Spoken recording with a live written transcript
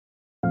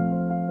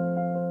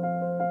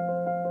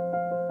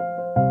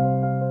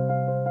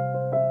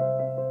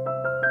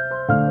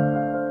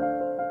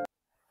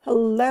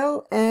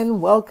Hello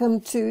and welcome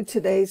to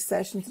today's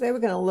session. Today we're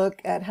going to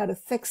look at how to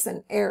fix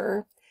an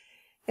error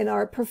in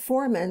our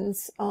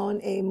performance on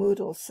a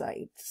Moodle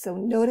site. So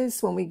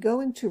notice when we go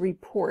into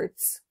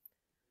reports,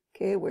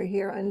 okay, we're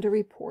here under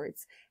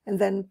reports, and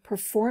then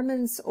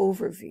performance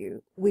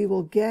overview, we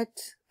will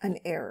get an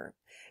error.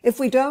 If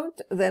we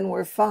don't, then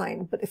we're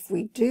fine. But if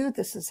we do,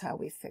 this is how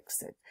we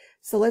fix it.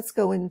 So let's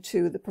go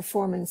into the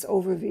performance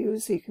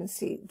overview so you can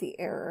see the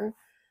error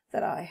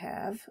that I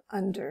have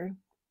under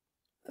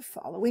the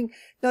following.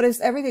 Notice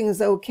everything is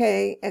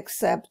okay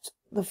except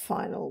the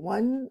final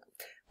one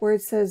where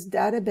it says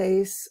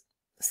database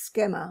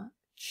schema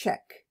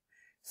check.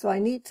 So I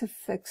need to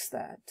fix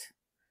that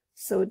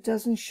so it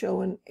doesn't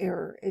show an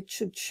error. It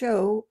should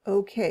show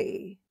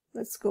okay.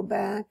 Let's go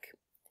back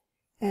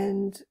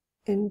and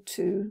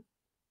into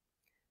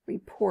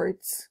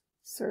reports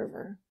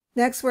server.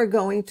 Next we're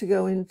going to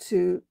go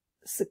into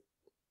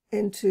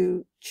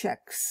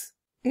checks.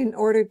 In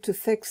order to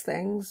fix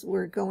things,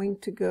 we're going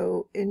to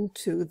go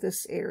into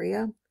this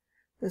area.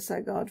 This I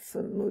got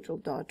from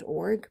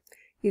Moodle.org.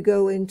 You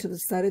go into the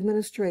site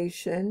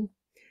administration,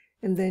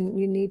 and then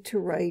you need to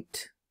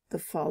write the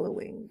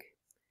following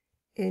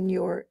in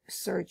your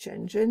search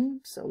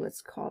engine. So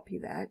let's copy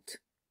that.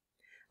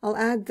 I'll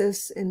add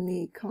this in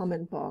the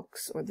comment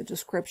box or the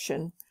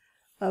description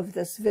of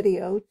this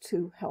video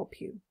to help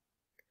you.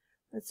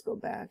 Let's go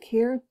back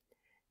here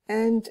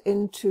and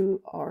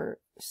into our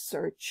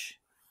search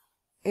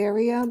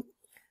area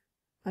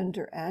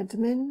under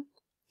admin.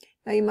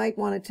 Now you might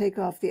want to take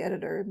off the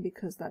editor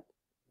because that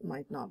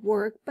might not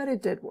work, but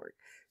it did work.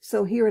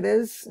 So here it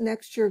is.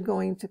 Next you're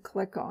going to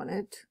click on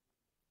it.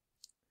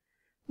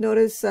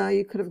 Notice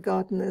you could have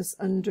gotten this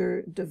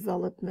under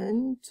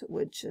development,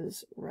 which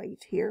is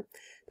right here.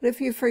 But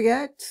if you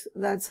forget,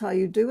 that's how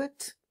you do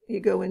it. You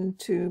go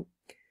into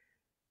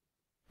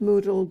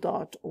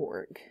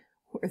Moodle.org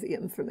where the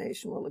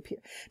information will appear.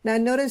 Now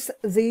notice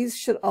these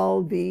should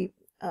all be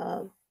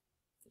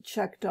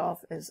checked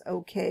off as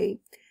okay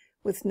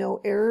with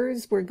no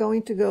errors. We're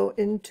going to go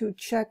into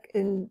check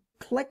and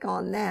click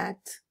on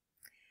that,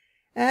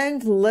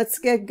 and let's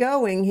get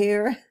going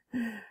here.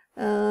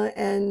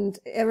 And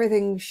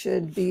everything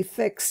should be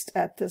fixed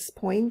at this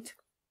point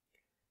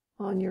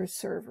on your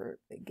server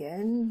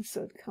again,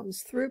 so it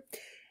comes through.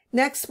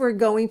 Next we're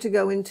going to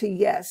go into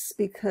yes,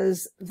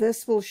 because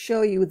this will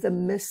show you the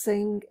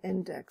missing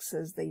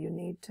indexes that you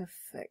need to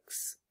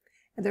fix,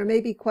 and there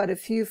may be quite a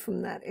few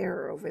from that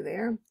error over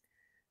there.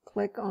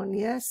 Click on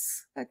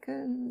yes,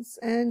 seconds,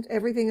 and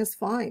everything is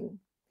fine,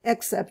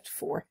 except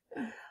for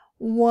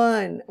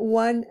one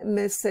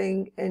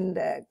missing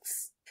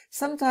index.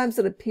 Sometimes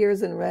it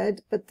appears in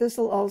red, but this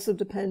will also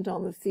depend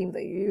on the theme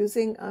that you're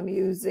using. I'm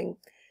using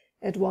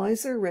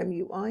Advisor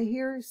RemUI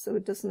here, so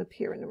it doesn't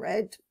appear in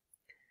red.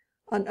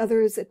 On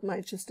others, it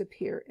might just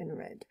appear in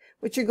red.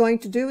 What you're going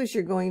to do is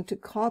you're going to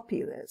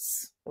copy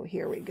this. So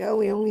here we go.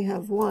 We only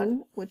have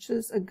one, which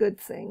is a good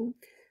thing.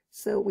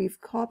 So we've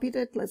copied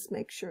it. Let's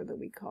make sure that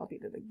we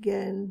copied it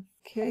again.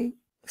 Okay.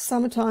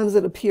 Sometimes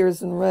it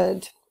appears in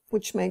red,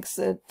 which makes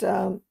it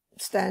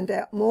stand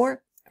out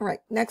more. All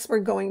right. Next, we're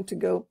going to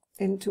go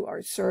into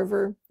our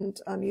server, and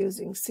I'm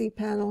using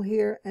cPanel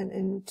here, and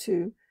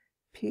into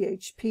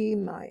PHP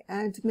My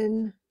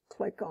Admin.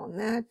 Click on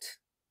that.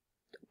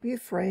 Don't be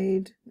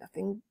afraid.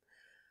 Nothing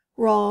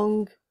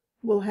wrong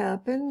will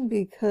happen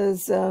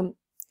because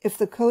if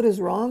the code is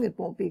wrong, it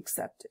won't be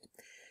accepted.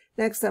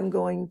 Next, I'm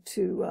going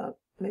to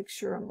make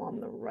sure I'm on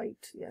the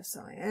right. Yes,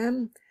 I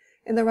am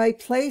in the right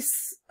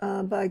place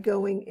by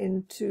going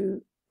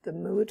into the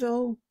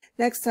Moodle.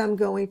 Next, I'm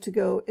going to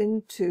go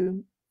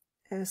into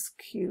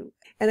SQ.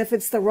 And if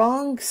it's the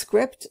wrong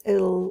script,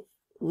 it'll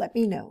let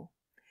me know.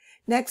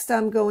 Next,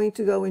 I'm going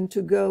to go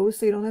into Go,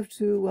 so you don't have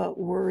to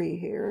worry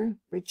here.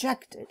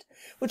 Rejected,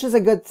 which is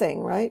a good thing,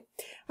 right?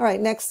 All right,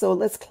 next, so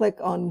let's click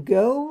on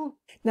Go.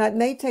 Now, it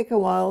may take a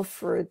while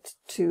for it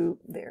to,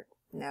 there.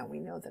 Now we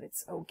know that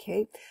it's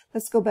okay.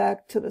 Let's go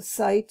back to the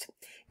site.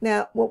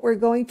 Now, what we're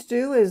going to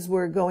do is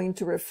we're going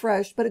to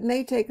refresh, but it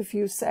may take a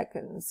few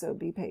seconds, so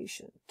be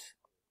patient.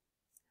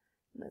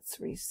 Let's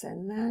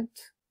resend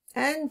that.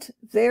 And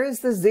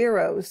there's the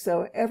 0.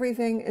 So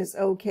everything is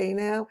okay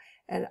now,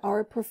 and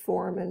our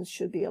performance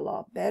should be a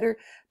lot better.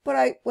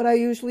 But what I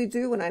usually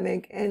do when I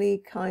make any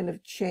kind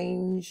of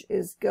change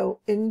is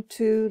go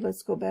into,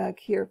 let's go back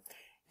here,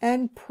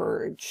 and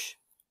purge.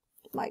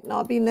 Might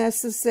not be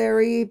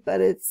necessary,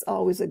 but it's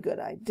always a good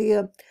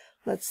idea.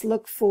 Let's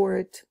look for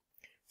it.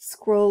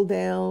 Scroll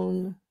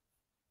down.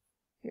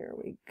 Here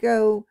we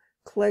go.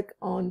 Click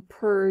on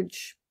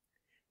Purge.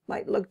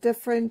 Might look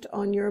different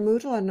on your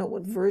Moodle. I don't know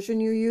what version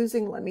you're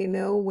using. Let me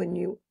know when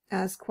you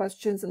ask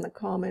questions in the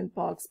comment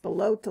box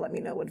below to let me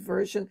know what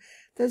version.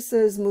 This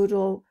is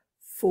Moodle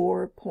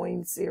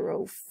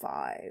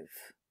 4.05.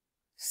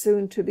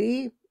 Soon to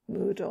be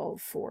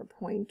Moodle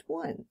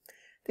 4.1.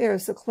 There,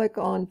 so click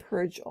on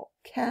Purge All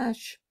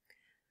Cache,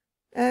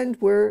 and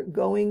we're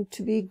going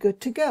to be good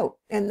to go.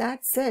 And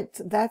that's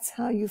it. That's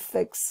how you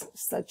fix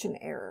such an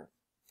error.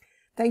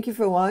 Thank you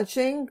for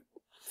watching.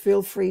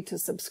 Feel free to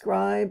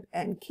subscribe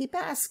and keep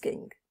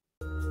asking.